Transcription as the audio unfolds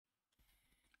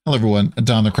Hello everyone,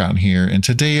 DonTheCrown here, and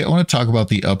today I want to talk about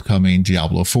the upcoming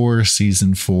Diablo 4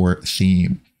 Season 4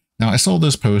 theme. Now, I saw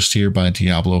this post here by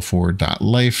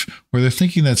Diablo4.life, where they're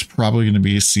thinking that's probably going to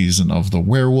be a season of the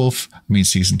werewolf. I mean,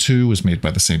 Season 2 was made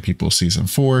by the same people as Season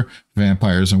 4.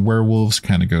 Vampires and werewolves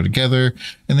kind of go together,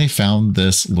 and they found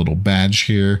this little badge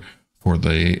here for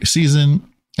the season,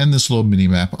 and this little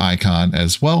minimap icon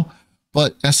as well.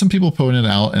 But as some people pointed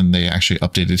out, and they actually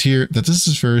updated here, that this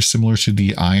is very similar to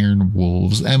the Iron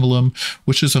Wolves emblem,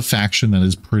 which is a faction that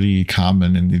is pretty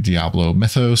common in the Diablo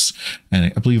mythos.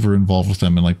 And I believe we're involved with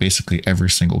them in like basically every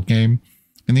single game.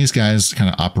 And these guys kind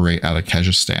of operate out of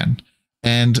Kazakhstan.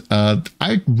 And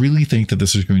I really think that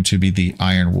this is going to be the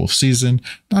Iron Wolf season,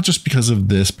 not just because of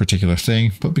this particular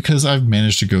thing, but because I've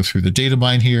managed to go through the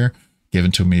Datamined here, given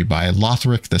to me by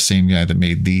Lothric, the same guy that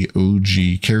made the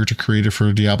OG character creator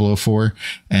for Diablo 4.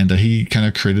 And he kind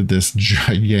of created this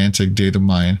gigantic data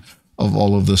mine of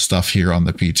all of the stuff here on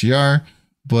the PTR,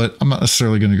 but I'm not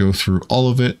necessarily going to go through all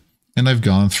of it. And I've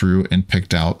gone through and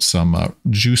picked out some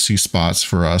juicy spots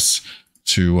for us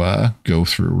to go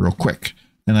through real quick.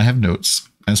 And I have notes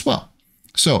as well.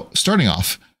 So starting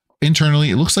off, internally,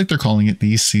 it looks like they're calling it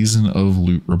the Season of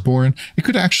Loot Reborn. It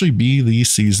could actually be the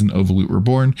Season of Loot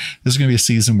Reborn. This is going to be a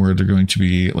season where they're going to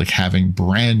be like having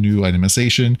brand new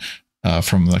itemization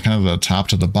from the kind of the top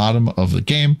to the bottom of the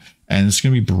game. And it's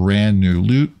going to be brand new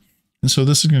loot. And so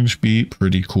this is going to be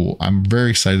pretty cool. I'm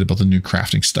very excited about the new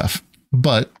crafting stuff.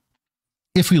 But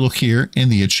if we look here in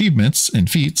the achievements and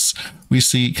feats, we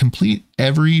see complete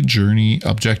every journey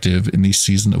objective in the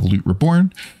Season of Loot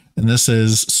Reborn. And this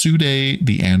is Sude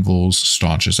the Anvil's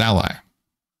staunchest ally.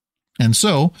 And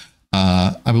so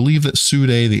I believe that Sude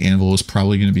the Anvil is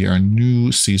probably going to be our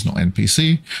new seasonal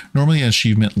NPC. Normally an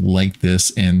achievement like this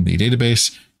in the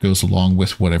database goes along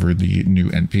with whatever the new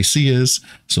NPC is.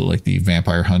 So like the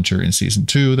Vampire Hunter in Season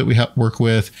 2 that we work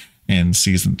with. In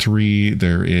Season 3,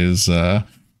 there is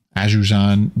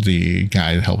Ajujan, the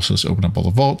guy that helps us open up all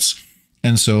the vaults.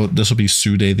 And so this will be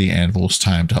Sude the Anvil's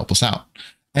time to help us out.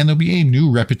 And there'll be a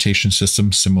new reputation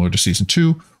system similar to Season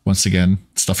 2. Once again,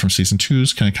 stuff from Season 2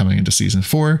 is kind of coming into Season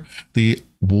 4, the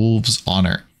Wolves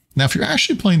Honor. Now, if you're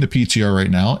actually playing the PTR right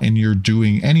now and you're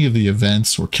doing any of the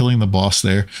events or killing the boss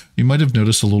there, you might have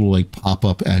noticed a little like pop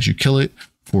up as you kill it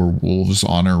for Wolves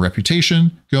Honor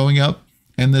reputation going up.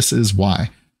 And this is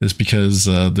why. It's because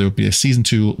there'll be a Season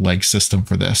 2 like system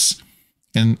for this.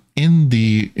 And in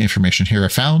the information here I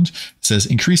found, it says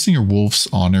increasing your Wolf's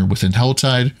Honor within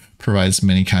Helltide provides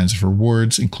many kinds of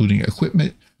rewards, including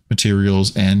equipment,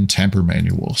 materials, and temper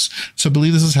manuals. So I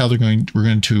believe this is how we're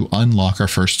going to unlock our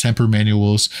first temper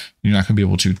manuals. You're not going to be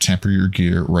able to temper your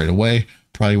gear right away.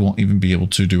 Probably won't even be able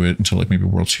to do it until like maybe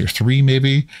World Tier 3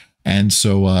 maybe. And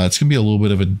so it's going to be a little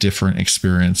bit of a different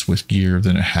experience with gear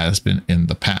than it has been in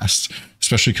the past,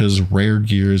 especially because rare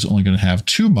gear is only going to have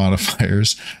 2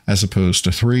 modifiers as opposed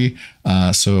to 3.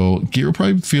 So gear will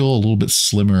probably feel a little bit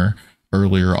slimmer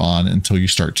earlier on until you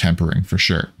start tempering for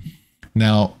sure.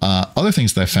 Now, other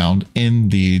things that I found in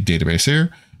the database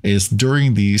here is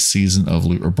during the Season of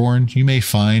Loot Reborn, you may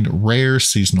find rare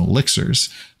seasonal elixirs.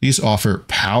 These offer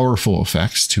powerful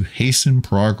effects to hasten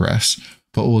progress,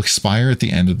 but will expire at the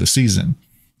end of the season.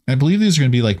 And I believe these are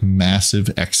going to be like massive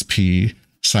XP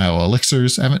style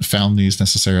elixirs. I haven't found these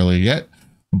necessarily yet,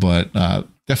 but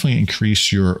definitely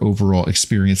increase your overall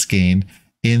experience gain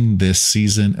in this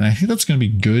season. And I think that's going to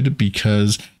be good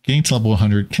because getting to level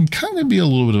 100 can kind of be a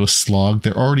little bit of a slog.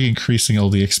 They're already increasing all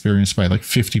the experience by like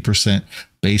 50%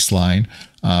 baseline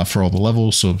for all the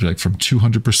levels. So like from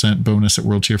 200% bonus at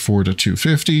World Tier 4 to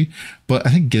 250. But I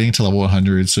think getting to level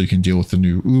 100 so you can deal with the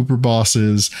new Uber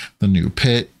bosses, the new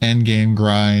pit end game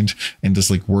grind, and just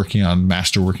like working on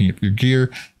masterworking up your gear,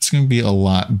 it's going to be a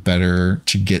lot better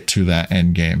to get to that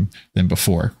end game than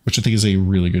before, which I think is a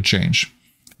really good change.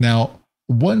 Now,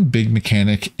 one big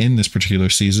mechanic in this particular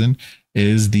season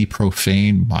is the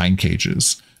profane mine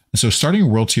cages. And so starting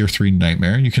World Tier 3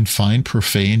 Nightmare, you can find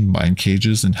profane mine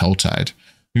cages in Helltide.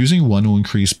 Using one will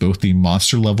increase both the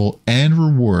monster level and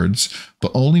rewards,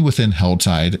 but only within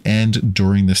Helltide and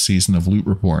during the Season of Loot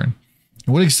Reborn.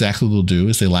 And what exactly they'll do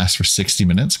is they last for 60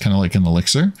 minutes, kind of like an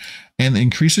elixir, and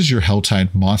increases your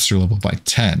Helltide monster level by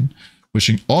 10, which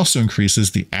also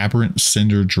increases the aberrant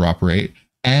cinder drop rate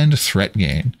and threat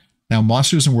gain. Now,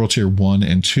 monsters in World Tier 1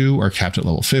 and 2 are capped at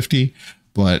level 50,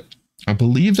 but I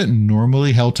believe that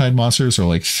normally Helltide monsters are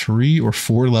like 3 or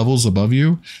 4 levels above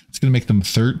you. It's going to make them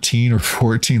 13 or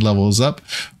 14 levels up,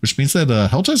 which means that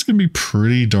Helltide is going to be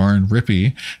pretty darn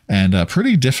rippy and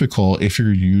pretty difficult if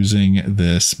you're using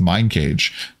this mine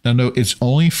cage. Now, note, it's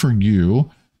only for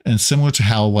you And similar to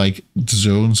how like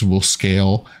zones will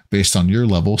scale based on your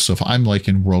level. So if I'm like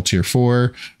in world tier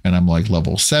 4 and I'm like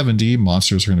level 70,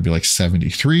 monsters are going to be like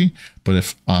 73. But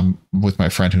if I'm with my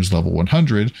friend who's level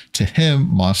 100, to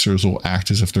him, monsters will act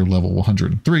as if they're level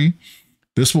 103.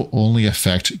 This will only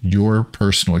affect your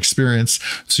personal experience.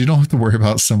 So you don't have to worry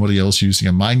about somebody else using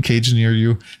a mind cage near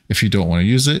you if you don't want to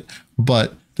use it.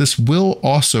 But this will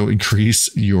also increase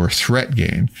your threat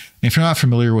gain. And if you're not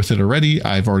familiar with it already,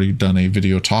 I've already done a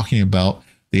video talking about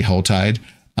the Helltide,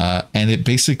 and it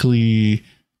basically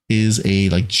is a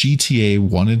like GTA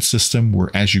wanted system where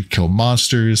as you kill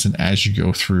monsters and as you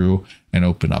go through and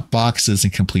open up boxes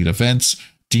and complete events,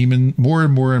 more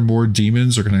and more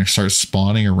demons are going to start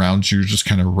spawning around you just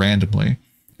kind of randomly.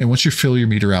 And once you fill your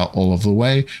meter out all of the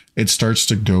way, it starts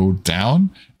to go down.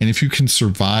 And if you can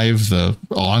survive the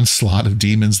onslaught of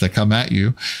demons that come at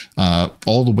you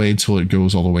all the way until it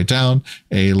goes all the way down,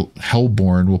 a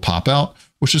Hellborn will pop out,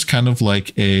 which is kind of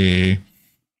like a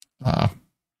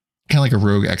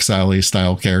rogue exile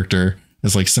style character.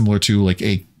 It's like similar to like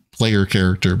a player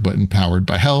character, but empowered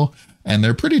by hell. And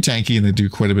they're pretty tanky and they do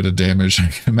quite a bit of damage. I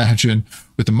can imagine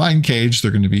with the mind cage,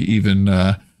 they're going to be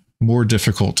even more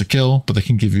difficult to kill, but they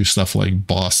can give you stuff like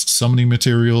boss summoning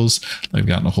materials. They've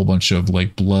gotten a whole bunch of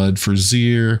like blood for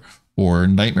Zir or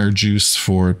nightmare juice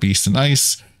for Beast and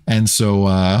Ice. And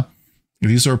so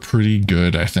these are pretty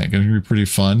good, I think, and it'll be pretty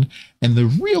fun. And the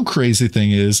real crazy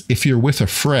thing is if you're with a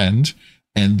friend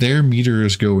and their meter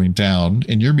is going down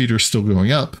and your meter is still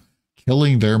going up,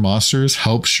 killing their monsters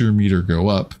helps your meter go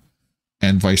up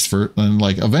and vice versa. And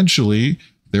like eventually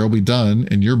they'll be done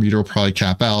and your meter will probably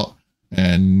cap out.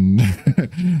 And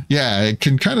yeah, it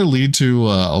can kind of lead to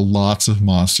lots of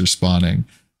monster spawning.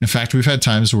 In fact, we've had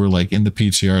times where like in the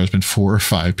PTR, there's been 4 or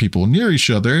 5 people near each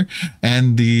other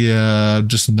and the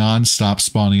just non-stop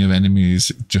spawning of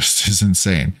enemies just is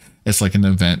insane. It's like an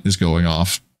event is going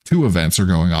off. 2 events are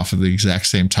going off at the exact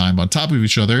same time on top of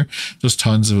each other. Just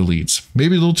tons of elites.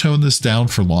 Maybe they'll tone this down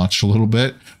for launch a little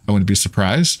bit. I wouldn't be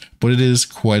surprised, but it is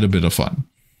quite a bit of fun.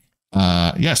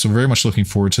 Yeah, so very much looking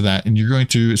forward to that. And it's going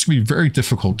to be very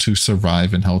difficult to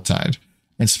survive in Helltide.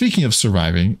 And speaking of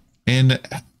surviving, in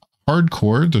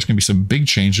hardcore, there's going to be some big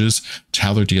changes to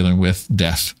how they're dealing with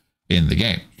death in the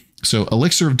game. So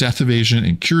Elixir of Death Evasion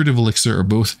and Curative Elixir are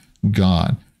both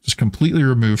gone. Just completely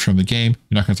removed from the game.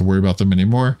 You're not going to have to worry about them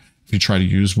anymore. If you try to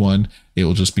use one, it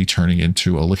will just be turning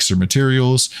into elixir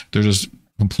materials. They're just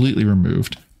completely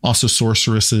removed. Also,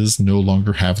 sorceresses no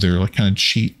longer have their like kind of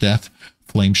cheat death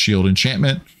flame shield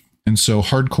enchantment. And so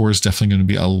hardcore is definitely going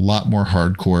to be a lot more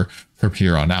hardcore from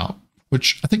here on out,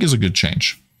 which I think is a good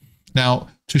change. Now,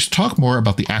 to talk more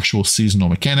about the actual seasonal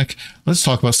mechanic, let's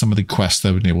talk about some of the quests that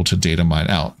I've been able to data mine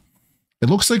out. It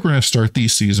looks like we're going to start the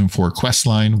season 4 quest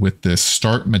line with this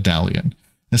Start Medallion.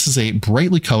 This is a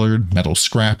brightly colored metal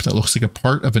scrap that looks like a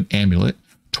part of an amulet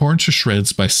torn to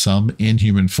shreds by some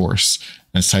inhuman force,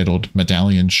 and it's titled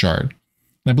Medallion Shard.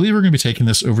 And I believe we're going to be taking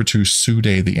this over to Sude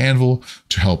the Anvil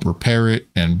to help repair it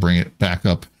and bring it back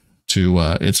up to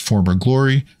its former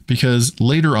glory, because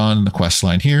later on in the quest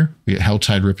line here, we get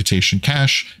Helltide Reputation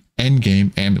Cache,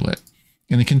 Endgame Amulet.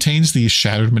 And it contains the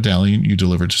shattered medallion you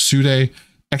delivered to Sude,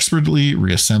 expertly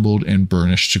reassembled and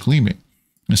burnished to gleaming.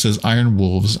 And it says Iron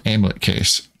Wolf's Amulet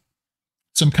Case.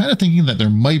 So I'm kind of thinking that there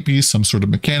might be some sort of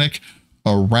mechanic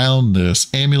around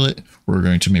this amulet. We're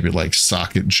going to maybe like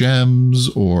socket gems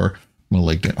or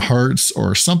malignant hearts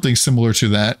or something similar to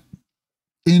that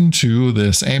into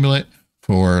this amulet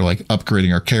for like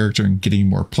upgrading our character and getting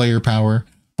more player power.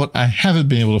 But I haven't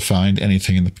been able to find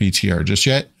anything in the PTR just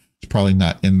yet. It's probably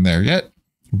not in there yet,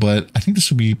 but I think this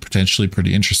would be potentially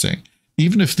pretty interesting.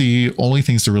 Even if the only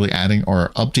things they're really adding are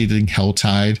updating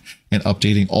Helltide and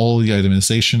updating all the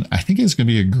itemization, I think it's going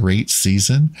to be a great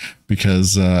season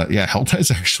because, yeah, Helltide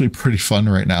is actually pretty fun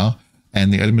right now.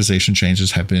 And the itemization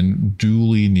changes have been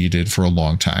duly needed for a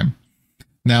long time.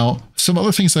 Now, some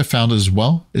other things I found as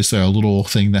well is there a little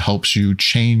thing that helps you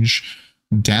change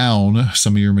down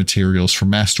some of your materials for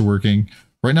masterworking.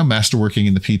 Right now, masterworking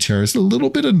in the PTR is a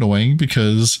little bit annoying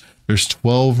because there's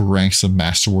 12 ranks of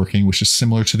masterworking, which is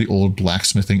similar to the old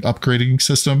blacksmithing upgrading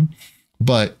system.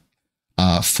 But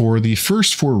for the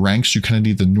first 4 ranks, you kind of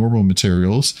need the normal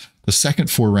materials. The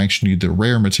second 4 ranks, you need the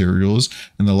rare materials.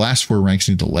 And the last 4 ranks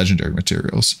need the legendary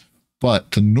materials.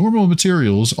 But the normal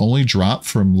materials only drop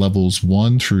from levels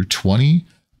 1 through 20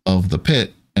 of the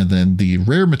pit. And then the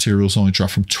rare materials only drop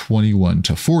from 21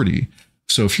 to 40.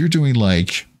 So if you're doing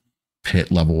like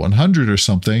pit level 100 or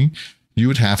something, you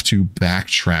would have to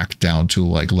backtrack down to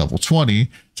like level 20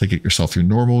 to get yourself your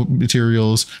normal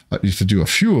materials. You have to do a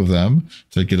few of them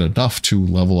to get enough to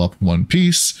level up one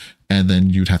piece. And then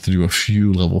you'd have to do a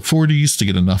few level 40s to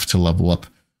get enough to level up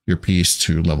your piece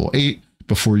to level 8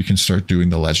 before you can start doing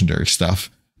the legendary stuff.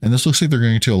 And this looks like they're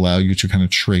going to allow you to kind of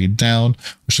trade down,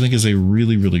 which I think is a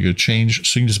really, really good change.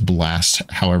 So you can just blast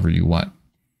however you want.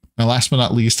 Now, last but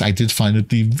not least, I did find at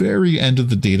the very end of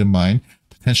the data mine,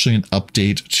 potentially an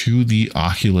update to the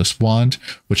Oculus wand,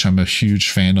 which I'm a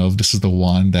huge fan of. This is the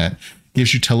wand that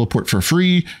gives you teleport for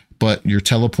free, but your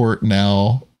teleport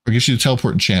now, or gives you the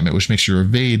teleport enchantment, which makes your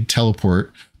evade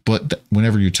teleport. But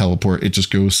whenever you teleport, it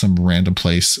just goes some random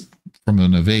place from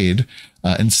an evade.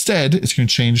 Instead, it's going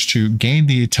to change to gain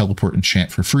the teleport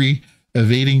enchant for free.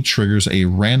 Evading triggers a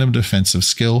random defensive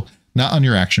skill, not on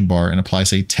your action bar, and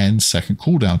applies a 10-second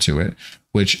cooldown to it,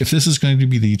 which if this is going to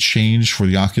be the change for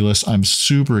the Oculus, I'm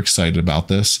super excited about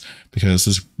this because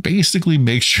this basically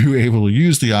makes you able to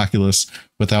use the Oculus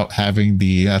without having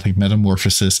the, I think,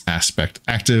 metamorphosis aspect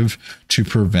active to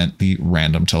prevent the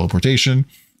random teleportation,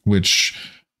 which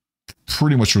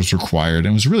pretty much was required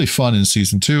and was really fun in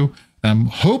season 2. And I'm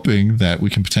hoping that we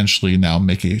can potentially now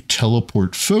make a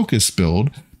teleport focus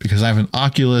build because I have an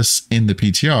Oculus in the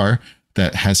PTR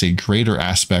that has a greater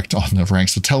aspect on the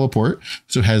ranks of teleport.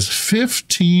 So it has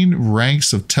 15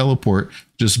 ranks of teleport,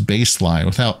 just baseline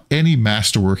without any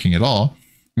masterworking at all.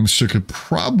 And so it could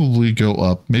probably go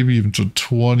up maybe even to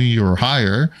 20 or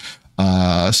higher.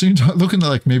 So you're looking at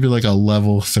like maybe like a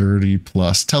level 30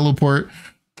 plus teleport.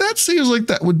 That seems like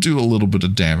that would do a little bit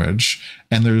of damage.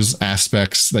 And there's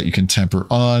aspects that you can temper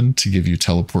on to give you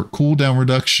teleport cooldown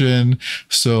reduction.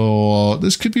 So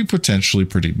this could be potentially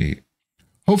pretty neat.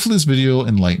 Hopefully this video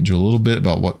enlightened you a little bit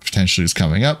about what potentially is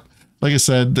coming up. Like I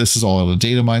said, this is all the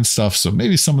data mine stuff, so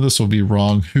maybe some of this will be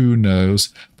wrong, who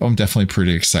knows, but I'm definitely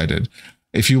pretty excited.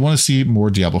 If you want to see more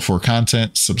Diablo 4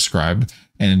 content, subscribe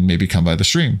and maybe come by the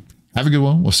stream. Have a good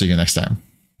one. We'll see you next time.